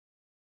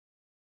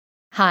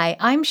Hi,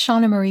 I'm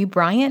Shauna Marie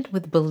Bryant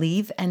with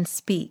Believe and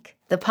Speak,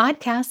 the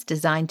podcast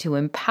designed to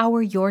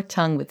empower your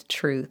tongue with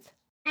truth.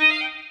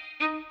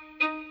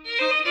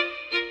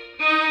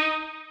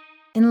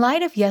 In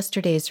light of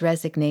yesterday's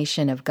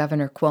resignation of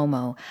Governor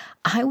Cuomo,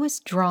 I was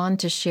drawn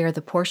to share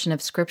the portion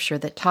of Scripture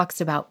that talks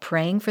about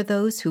praying for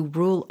those who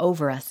rule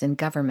over us in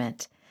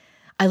government.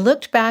 I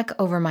looked back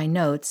over my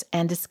notes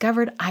and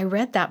discovered I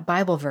read that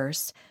Bible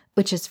verse,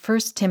 which is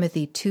 1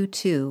 Timothy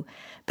 2:2,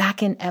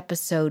 back in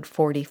episode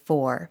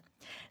 44.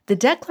 The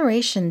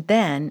declaration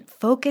then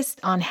focused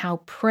on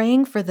how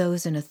praying for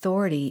those in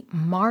authority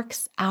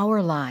marks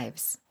our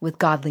lives with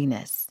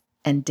godliness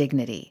and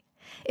dignity.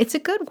 It's a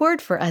good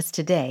word for us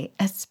today,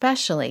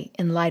 especially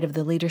in light of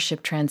the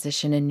leadership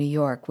transition in New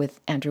York with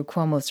Andrew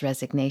Cuomo's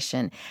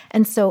resignation.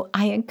 And so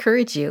I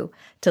encourage you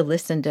to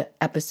listen to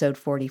episode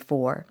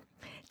 44.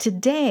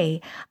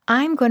 Today,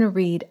 I'm going to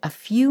read a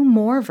few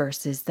more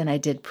verses than I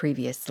did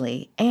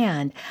previously,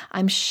 and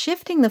I'm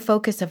shifting the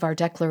focus of our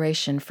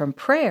declaration from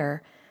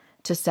prayer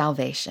to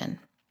salvation.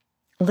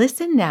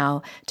 Listen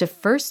now to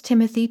 1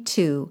 Timothy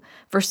 2,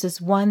 verses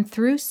 1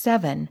 through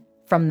 7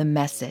 from the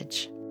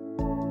Message.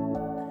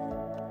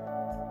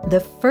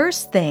 The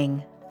first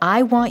thing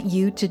I want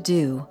you to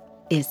do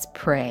is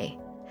pray.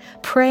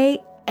 Pray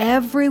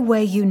every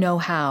way you know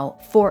how,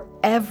 for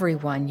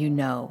everyone you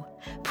know.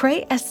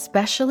 Pray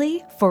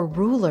especially for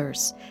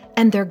rulers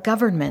and their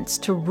governments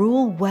to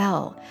rule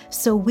well,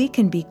 so we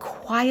can be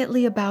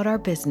quietly about our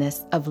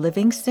business of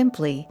living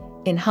simply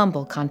in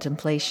humble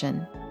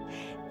contemplation.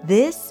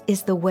 This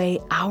is the way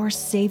our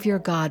Savior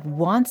God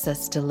wants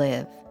us to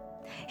live.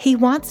 He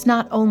wants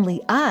not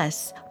only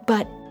us,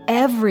 but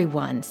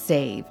everyone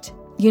saved.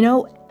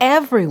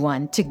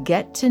 Everyone to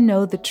get to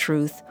know the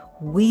truth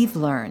we've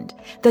learned,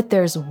 that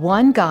there's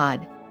one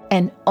God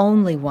and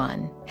only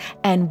one,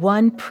 and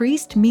one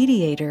priest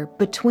mediator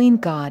between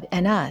God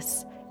and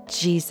us,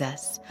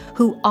 Jesus,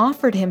 who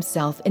offered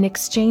himself in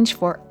exchange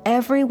for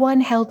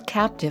everyone held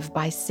captive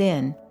by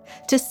sin,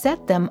 to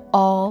set them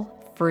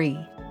all free.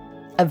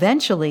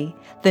 Eventually,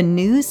 the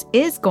news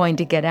is going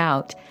to get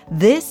out.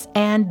 This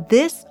and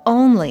this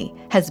only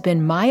has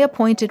been my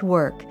appointed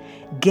work,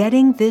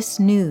 getting this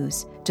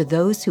news to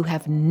those who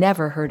have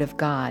never heard of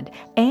God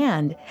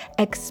and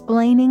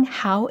explaining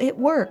how it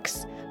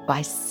works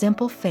by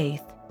simple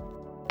faith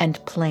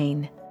and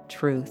plain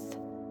truth.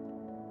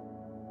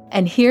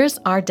 And here's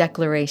our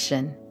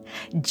declaration.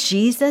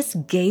 Jesus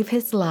gave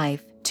his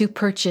life to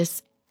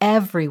purchase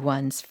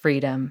everyone's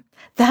freedom.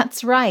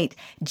 That's right.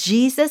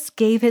 Jesus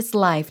gave his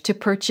life to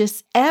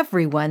purchase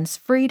everyone's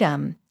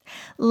freedom.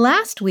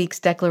 Last week's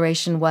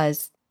declaration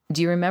was,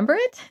 do you remember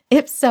it?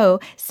 If so,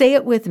 say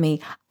it with me.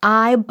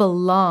 I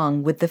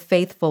belong with the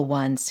faithful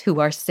ones who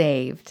are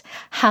saved.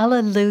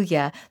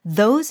 Hallelujah.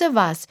 Those of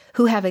us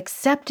who have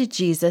accepted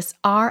Jesus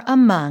are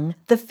among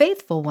the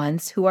faithful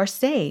ones who are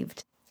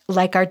saved,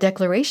 like our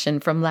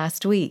declaration from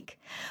last week.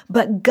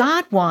 But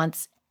God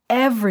wants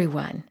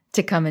everyone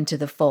to come into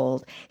the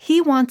fold.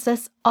 He wants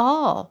us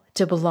all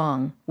to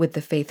belong with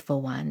the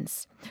faithful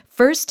ones.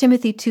 1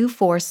 Timothy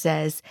 2:4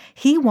 says,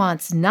 He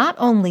wants not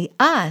only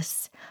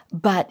us,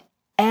 but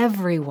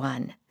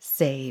everyone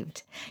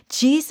saved.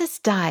 Jesus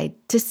died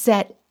to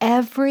set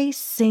every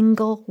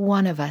single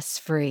one of us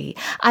free.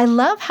 I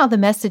love how the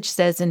Message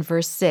says in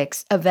verse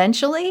 6,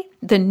 eventually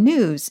the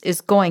news is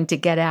going to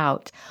get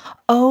out.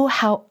 Oh,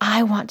 how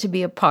I want to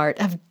be a part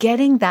of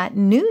getting that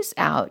news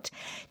out.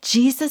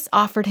 Jesus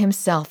offered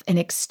himself in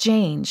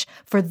exchange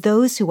for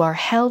those who are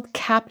held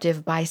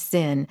captive by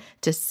sin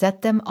to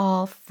set them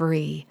all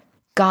free.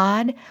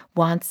 God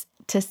wants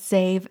to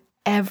save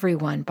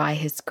everyone by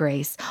his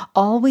grace.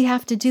 All we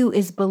have to do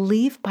is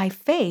believe by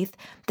faith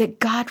that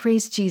God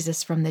raised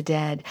Jesus from the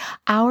dead.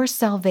 Our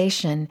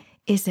salvation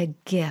is a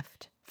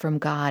gift from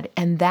God,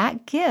 and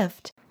that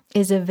gift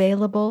is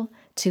available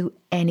to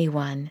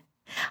anyone.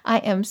 I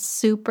am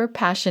super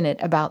passionate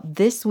about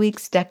this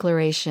week's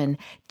declaration.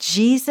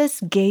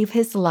 Jesus gave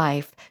his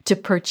life to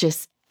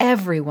purchase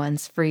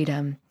everyone's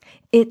freedom.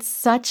 It's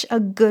such a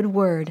good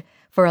word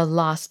for a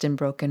lost and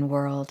broken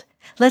world.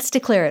 Let's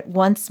declare it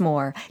once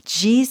more.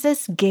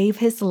 Jesus gave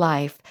his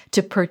life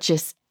to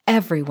purchase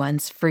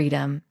everyone's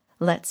freedom.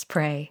 Let's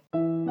pray.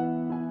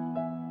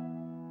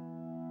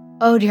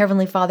 Oh, dear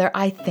Heavenly Father,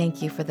 I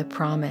thank you for the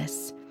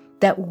promise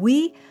that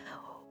we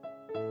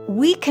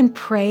can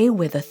pray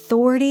with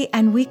authority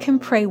and we can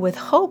pray with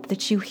hope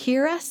that you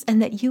hear us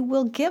and that you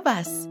will give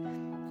us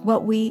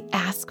what we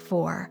ask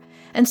for.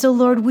 And so,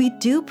 Lord, we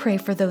do pray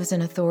for those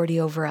in authority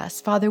over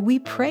us. Father, we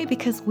pray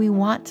because we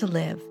want to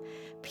live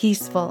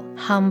peaceful,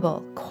 humble,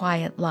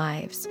 quiet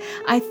lives.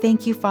 I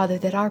thank you, Father,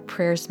 that our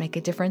prayers make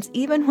a difference.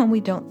 Even when we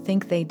don't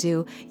think they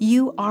do,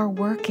 you are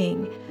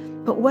working.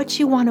 But what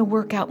you want to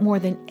work out more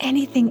than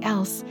anything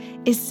else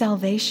is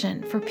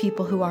salvation for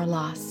people who are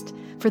lost,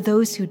 for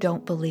those who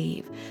don't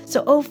believe.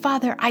 So, oh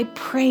Father, I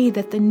pray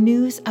that the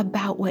news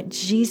about what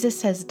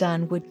Jesus has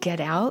done would get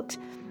out.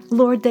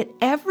 Lord, that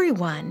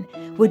everyone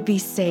would be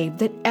saved,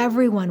 that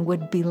everyone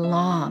would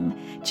belong,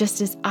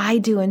 just as I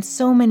do and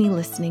so many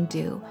listening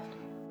do,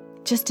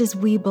 just as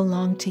we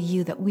belong to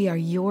you, that we are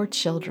your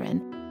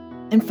children.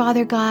 And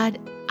Father God,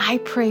 I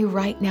pray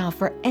right now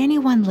for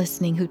anyone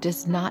listening who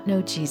does not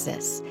know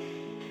Jesus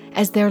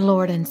as their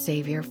Lord and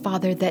Savior,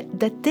 Father,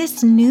 that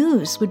this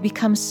news would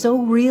become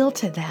so real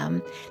to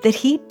them, that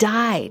He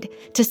died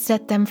to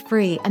set them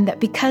free, and that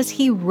because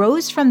He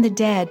rose from the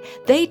dead,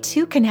 they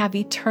too can have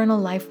eternal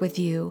life with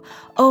you.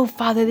 Oh,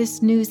 Father,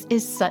 this news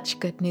is such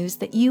good news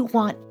that you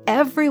want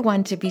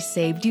everyone to be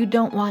saved. You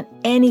don't want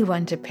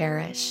anyone to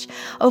perish.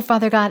 Oh,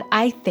 Father God,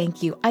 I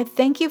thank you. I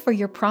thank you for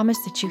your promise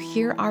that you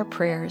hear our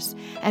prayers.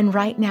 And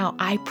right now,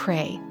 I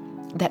pray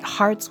that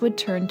hearts would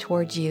turn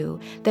towards you,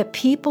 that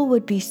people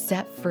would be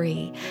set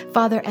free,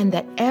 Father, and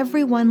that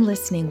everyone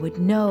listening would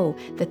know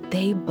that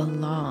they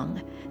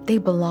belong. They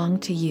belong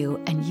to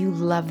you, and you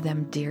love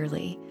them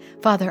dearly.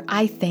 Father,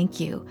 I thank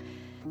you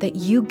that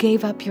you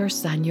gave up your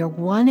Son, your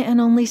one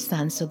and only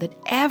Son, so that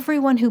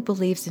everyone who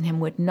believes in Him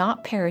would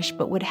not perish,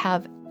 but would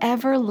have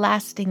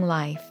everlasting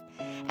life,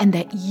 and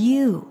that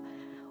you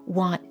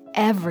want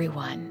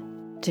everyone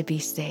to be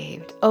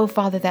saved. Oh,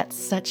 Father, that's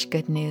such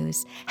good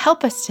news.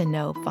 Help us to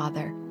know,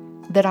 Father,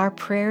 that our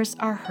prayers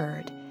are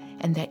heard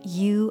and that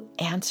you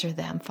answer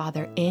them,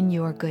 Father, in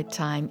your good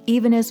time,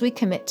 even as we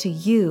commit to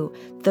you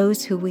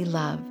those who we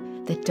love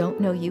that don't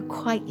know you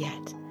quite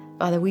yet.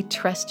 Father, we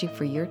trust you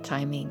for your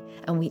timing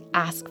and we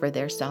ask for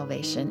their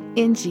salvation.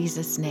 In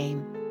Jesus'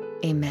 name,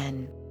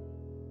 amen.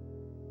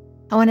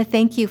 I want to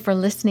thank you for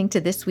listening to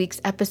this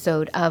week's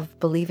episode of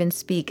Believe and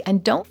Speak.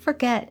 And don't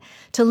forget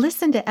to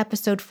listen to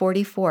episode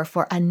 44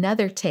 for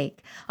another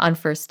take on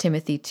 1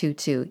 Timothy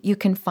 2:2. You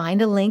can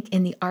find a link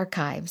in the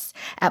archives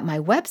at my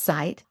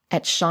website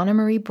at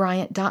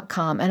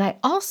ShaunaMarieBryant.com. And I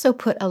also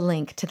put a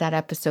link to that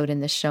episode in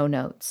the show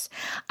notes.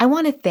 I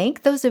want to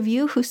thank those of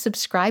you who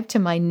subscribe to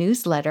my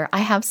newsletter.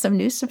 I have some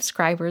new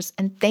subscribers,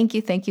 and thank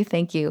you, thank you,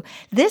 thank you.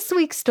 This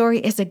week's story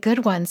is a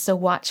good one, so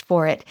watch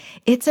for it.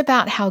 It's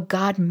about how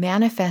God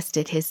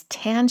manifested His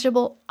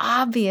tangible,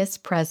 obvious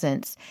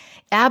presence,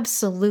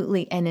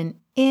 absolutely in an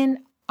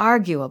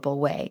inarguable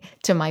way,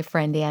 to my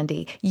friend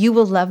Andy. You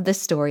will love the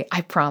story,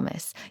 I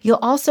promise. You'll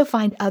also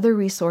find other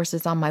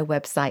resources on my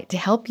website to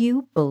help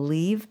you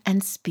believe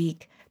and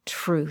speak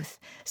truth.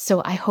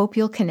 So I hope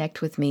you'll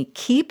connect with me.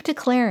 Keep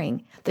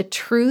declaring the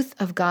truth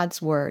of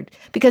God's word,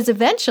 because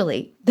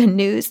eventually the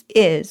news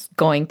is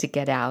going to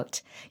get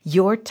out.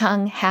 Your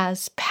tongue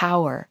has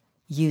power.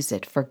 Use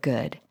it for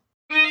good.